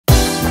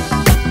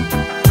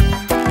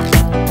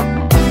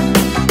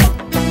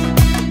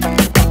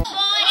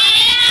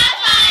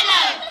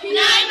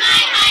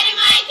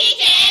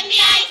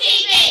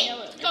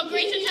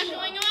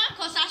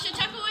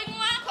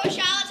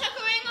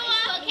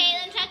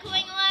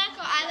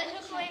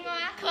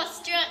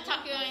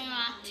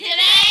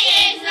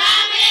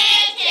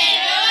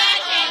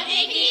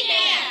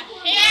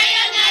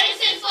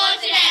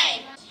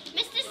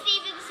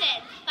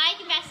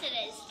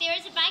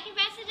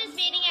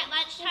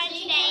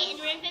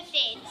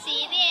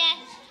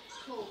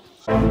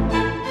Hear from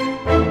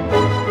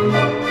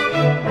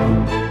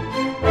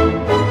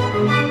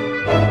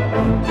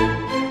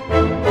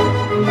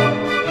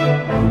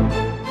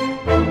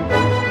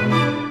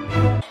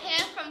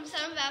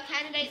some of our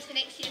candidates for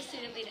next year's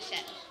student leadership.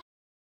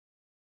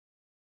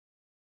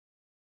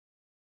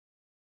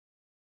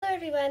 Hello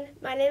everyone,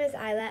 my name is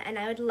Isla and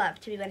I would love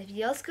to be one of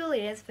your school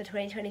leaders for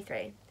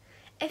 2023.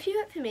 If you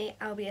vote for me,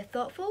 I will be a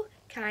thoughtful,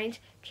 kind,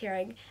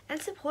 caring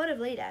and supportive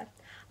leader.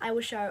 I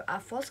will show our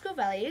 4 school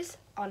values,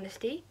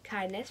 honesty,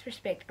 kindness,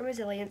 respect and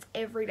resilience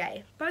every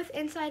day, both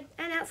inside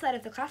and outside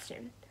of the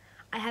classroom.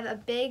 I have a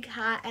big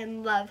heart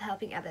and love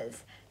helping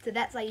others, so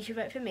that's why you should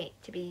vote for me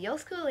to be your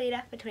school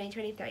leader for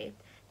 2023.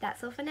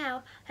 That's all for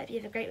now. Hope you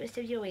have a great rest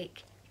of your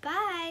week.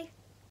 Bye!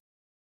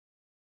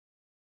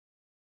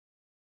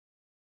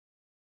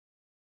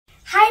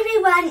 Hi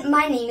everyone,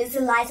 my name is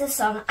Eliza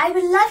Song. I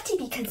would love to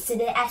be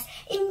considered as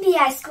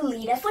MBI School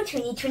Leader for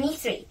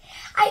 2023.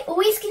 I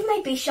always give my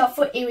best shot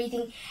for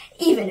everything,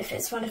 even if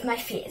it's one of my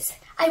fears.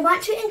 I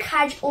want to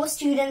encourage all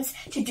students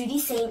to do the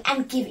same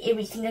and give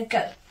everything a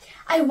go.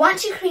 I want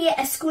to create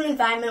a school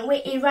environment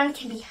where everyone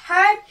can be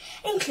heard,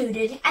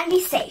 included, and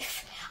be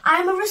safe. I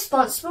am a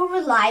responsible,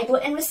 reliable,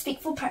 and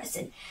respectful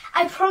person.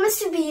 I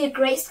promise to be a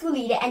great school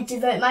leader and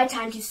devote my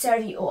time to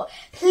serve you all.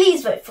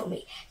 Please vote for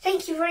me.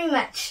 Thank you very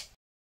much.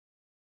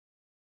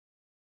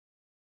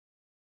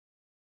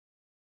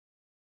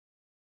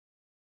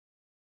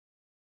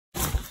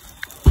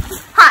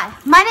 Hi,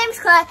 my name's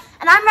Claire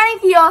and I'm running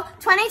for your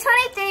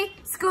 2023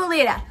 school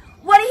leader.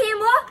 Want to hear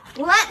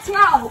more? Let's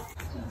roll!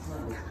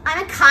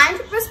 I'm a kind,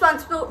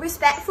 responsible,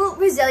 respectful,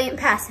 resilient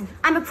person.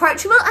 I'm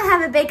approachable and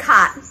have a big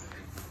heart.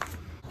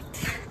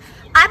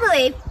 I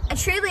believe a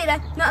true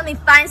leader not only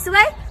finds the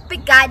way,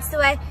 but guides the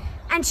way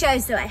and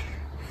shows the way.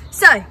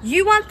 So,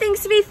 you want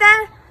things to be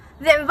fair?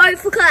 Then vote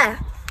for Claire.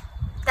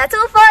 That's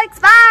all folks,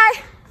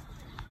 bye!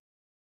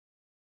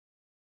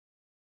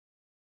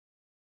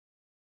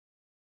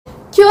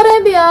 Kia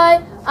ora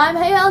MBI, I'm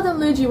Hayal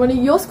Damluji, one of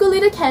your school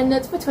leader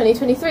candidates for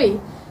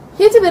 2023.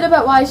 Here's a bit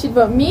about why you should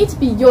vote me to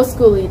be your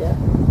school leader.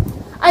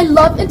 I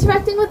love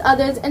interacting with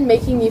others and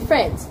making new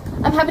friends.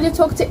 I'm happy to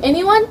talk to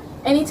anyone,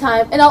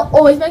 anytime, and I'll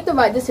always make the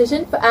right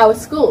decision for our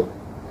school.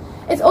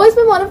 It's always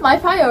been one of my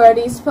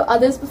priorities to put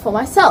others before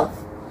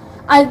myself.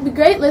 I'm a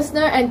great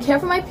listener and care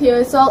for my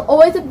peers, so I'll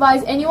always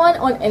advise anyone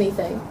on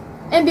anything.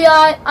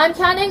 MBI, I'm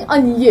counting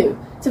on you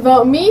to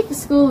vote me for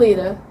school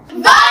leader.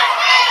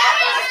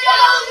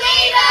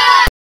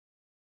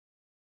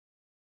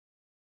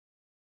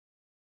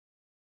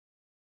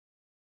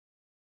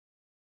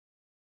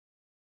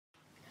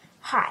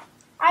 Hi,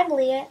 I'm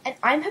Leah and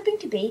I'm hoping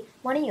to be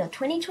one of your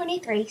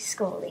 2023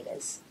 school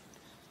leaders.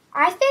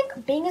 I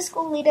think being a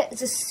school leader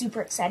is a super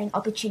exciting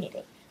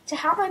opportunity to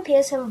help my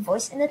peers have a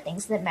voice in the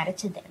things that matter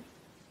to them.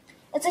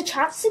 It's a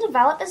chance to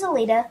develop as a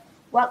leader,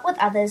 work with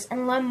others,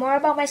 and learn more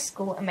about my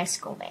school and my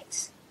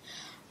schoolmates.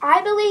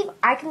 I believe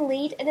I can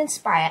lead and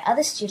inspire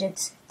other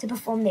students to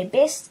perform their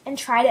best and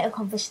try to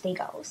accomplish their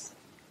goals.